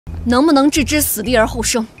能不能置之死地而后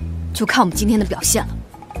生，就看我们今天的表现了。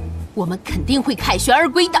我们肯定会凯旋而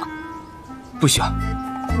归的。不行，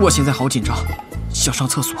我现在好紧张，想上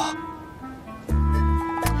厕所。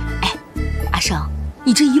哎，阿生，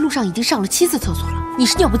你这一路上已经上了7次厕所了，你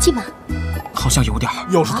是尿不尽吗？好像有点。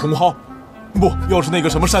要是茼蒿，不，要是那个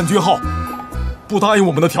什么单俊皓，不答应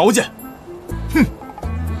我们的条件，哼，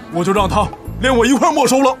我就让他连我一块没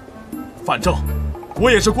收了。反正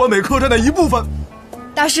我也是关美客栈的一部分。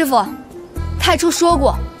大师傅，太初说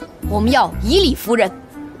过，我们要以理服人。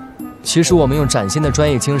其实我们用崭新的专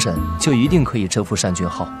业精神，就一定可以征服单俊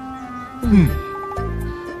皓。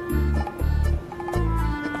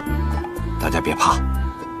大家别怕，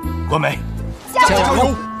关美，加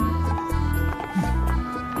油！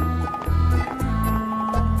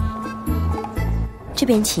这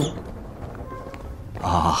边请。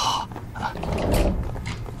啊！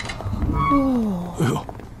哦，哎呦，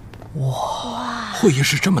哇！会议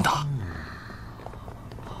室这么大。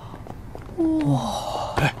哇！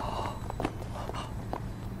哎，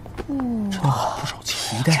这花不少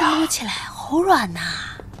钱的呀。摸起来好软呐。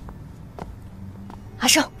阿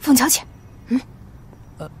生，凤小姐。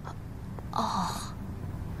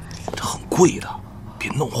这很贵的，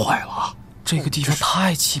别弄坏了啊！这个地方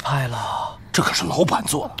太气派了，这可是老板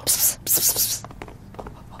做的。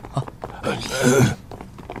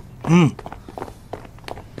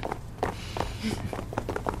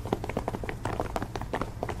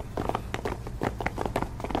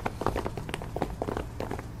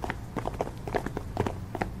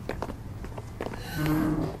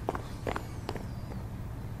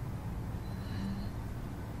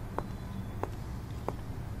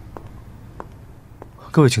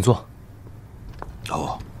各位请坐。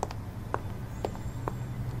哦，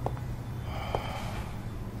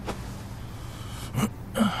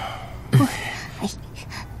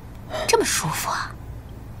这么舒服啊，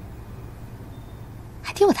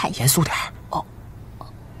还挺有弹性。严肃点哦。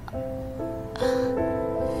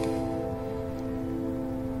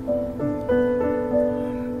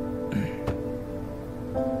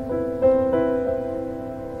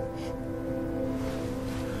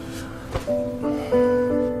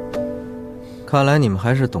看来你们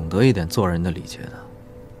还是懂得一点做人的礼节的，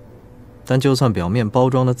但就算表面包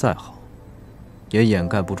装的再好，也掩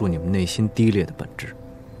盖不住你们内心低劣的本质。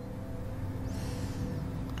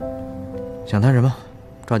想谈什么？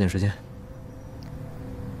抓紧时间。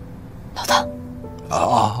老大。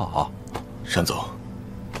单总，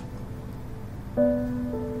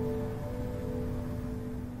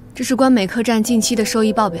这是关美客栈近期的收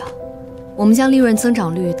益报表，我们将利润增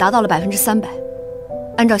长率达到了300%。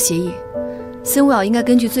按照协议，Senwell应该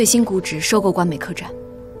根据最新估值收购关美客栈，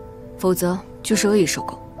否则就是恶意收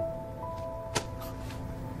购。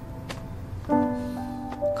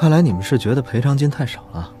看来你们是觉得赔偿金太少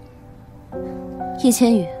了。叶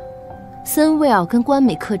芊语，Senwell跟关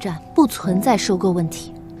美客栈不存在收购问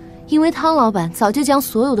题，因为汤老板早就将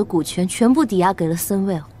所有的股权全部抵押给了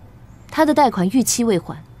Senwell， 他的贷款逾期未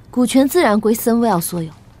还，股权自然归 Senwell 所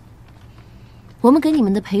有。我们给你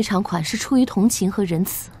们的赔偿款是出于同情和仁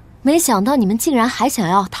慈，没想到你们竟然还想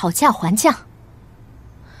要讨价还价。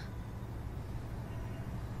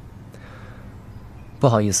不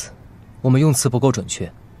好意思，我们用词不够准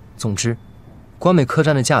确。总之，关美客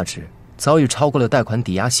栈的价值早已超过了贷款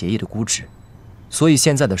抵押协议的估值，所以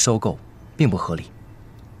现在的收购并不合理。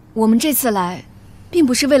我们这次来，并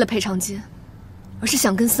不是为了赔偿金，而是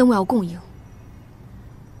想跟Senwell共赢。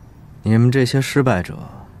你们这些失败者，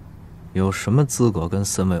有什么资格跟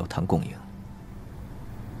Senwell谈共赢？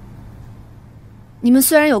你们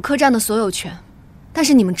虽然有客栈的所有权，但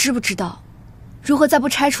是你们知不知道，如何在不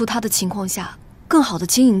拆除它的情况下，更好的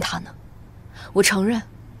经营它呢？我承认，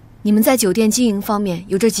你们在酒店经营方面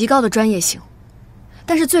有着极高的专业性，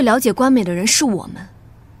但是最了解关美的人是我们。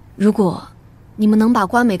如果你们能把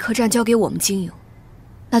关美客栈交给我们经营，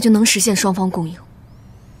那就能实现双方共赢。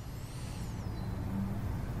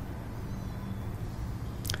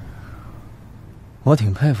我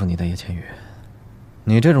挺佩服你的，叶芊语，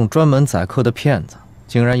你这种专门宰客的骗子，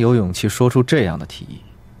竟然有勇气说出这样的提议。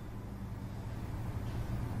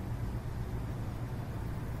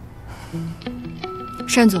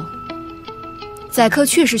单总，宰客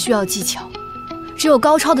确实需要技巧，只有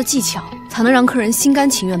高超的技巧才能让客人心甘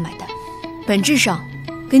情愿买单，本质上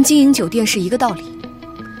跟经营酒店是一个道理。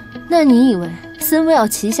那你以为Senwell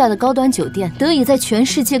旗下的高端酒店得以在全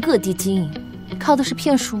世界各地经营，靠的是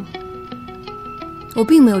骗术吗？我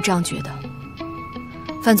并没有这样觉得。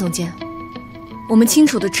范总监，我们清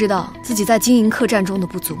楚地知道自己在经营客栈中的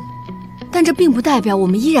不足，但这并不代表我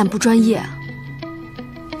们依然不专业啊。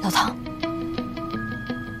老唐，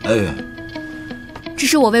哎，这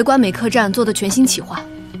是我为关美客栈做的全新企划，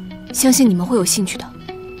相信你们会有兴趣的。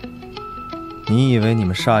你以为你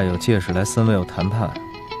们煞有介事来Senwell谈判，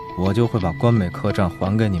我就会把关美客栈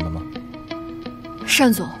还给你们吗？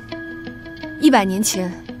单总，100年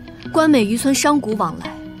前，关美渔村商贾往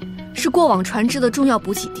来，是过往船只的重要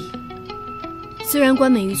补给地。虽然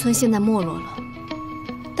关美渔村现在没落了，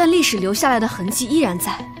但历史留下来的痕迹依然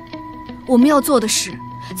在。我们要做的是，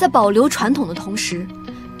在保留传统的同时，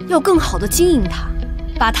要更好地经营它，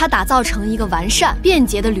把它打造成一个完善、便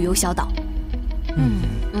捷的旅游小岛。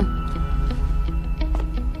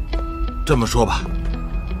这么说吧，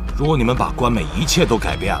如果你们把关美一切都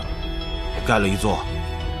改变了，盖了一座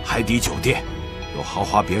海底酒店，有豪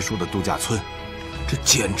华别墅的度假村，这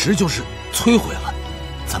简直就是摧毁了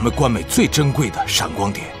咱们关美最珍贵的闪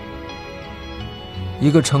光点。一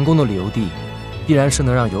个成功的旅游地，必然是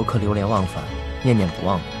能让游客流连忘返、念念不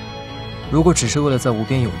忘的。如果只是为了在无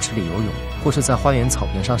边泳池里游泳，或是在花园草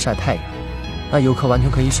坪上晒太阳，那游客完全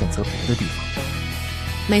可以选择别的地方。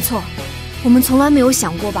没错，我们从来没有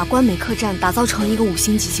想过把关美客栈打造成一个5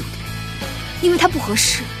星级酒店，因为它不合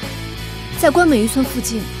适。在关美渔村附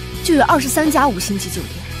近就有23家5星级酒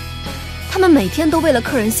店，他们每天都为了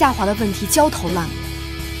客人下滑的问题焦头烂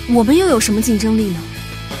额，我们又有什么竞争力呢？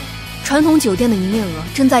传统酒店的营业额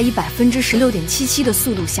正在以16.77%的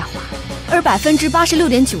速度下滑，而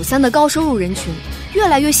86.93%的高收入人群越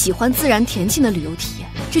来越喜欢自然恬静的旅游体验，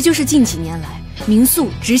这就是近几年来民宿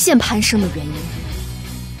直线攀升的原因。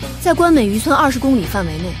在关美渔村20公里范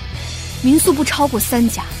围内，民宿不超过3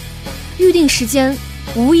家，预订时间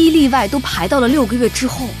无一例外都排到了6个月之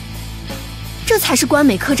后。这才是关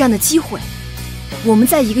美客栈的机会。我们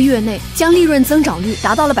在1个月内将利润增长率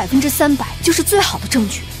达到了300%，就是最好的证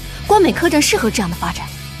据。关美客栈适合这样的发展。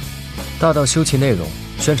大到修葺内容、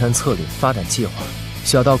宣传策略、发展计划，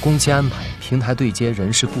小到攻击安排、平台对接、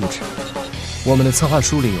人事布置，我们的策划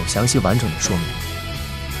书里有详细完整的说明，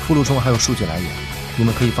附录中还有数据来源，你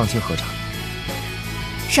们可以放心核查。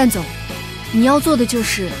单总，你要做的就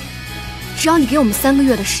是，只要你给我们3个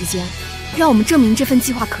月的时间，让我们证明这份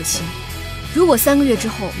计划可行。如果3个月之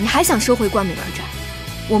后你还想收回关美客栈，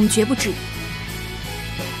我们绝不质疑。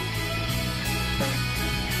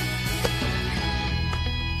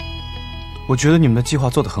我觉得你们的计划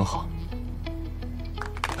做得很好。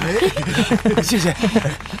谢谢，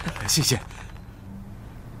谢谢。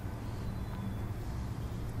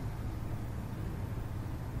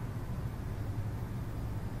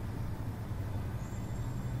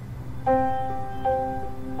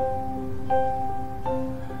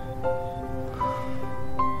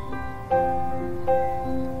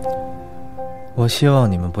我希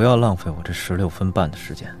望你们不要浪费我这16分半的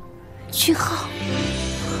时间。俊浩，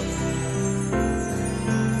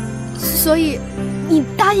所以你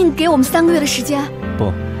答应给我们3个月的时间？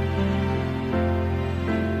不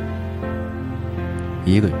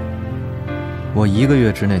，1个月。我1个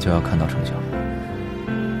月之内就要看到成效。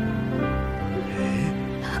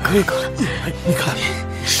够了，你看，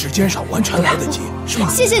时间上完全来得及，是吧？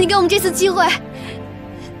谢谢你给我们这次机会。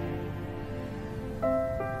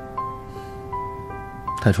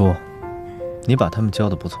太初，你把他们教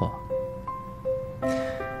得不错。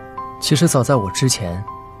其实早在我之前，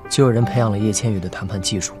就有人培养了叶芊语的谈判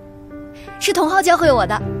技术。是同浩教会我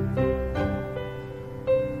的。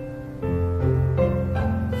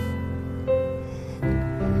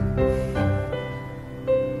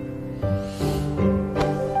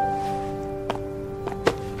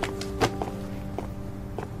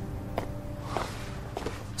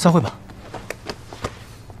散会吧。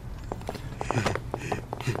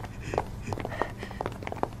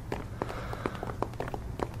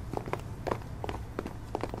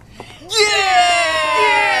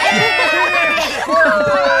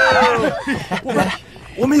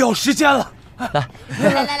我们有时间了，来，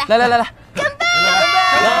干杯！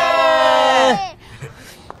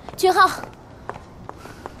俊浩，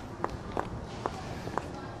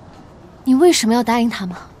你为什么要答应他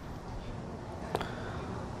们？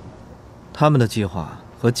他们的计划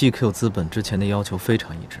和 GQ 资本之前的要求非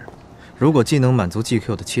常一致。如果既能满足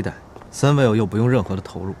GQ 的期待，Senwell又不用任何的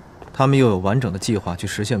投入，他们又有完整的计划去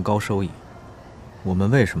实现高收益，我们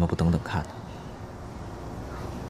为什么不等等看呢？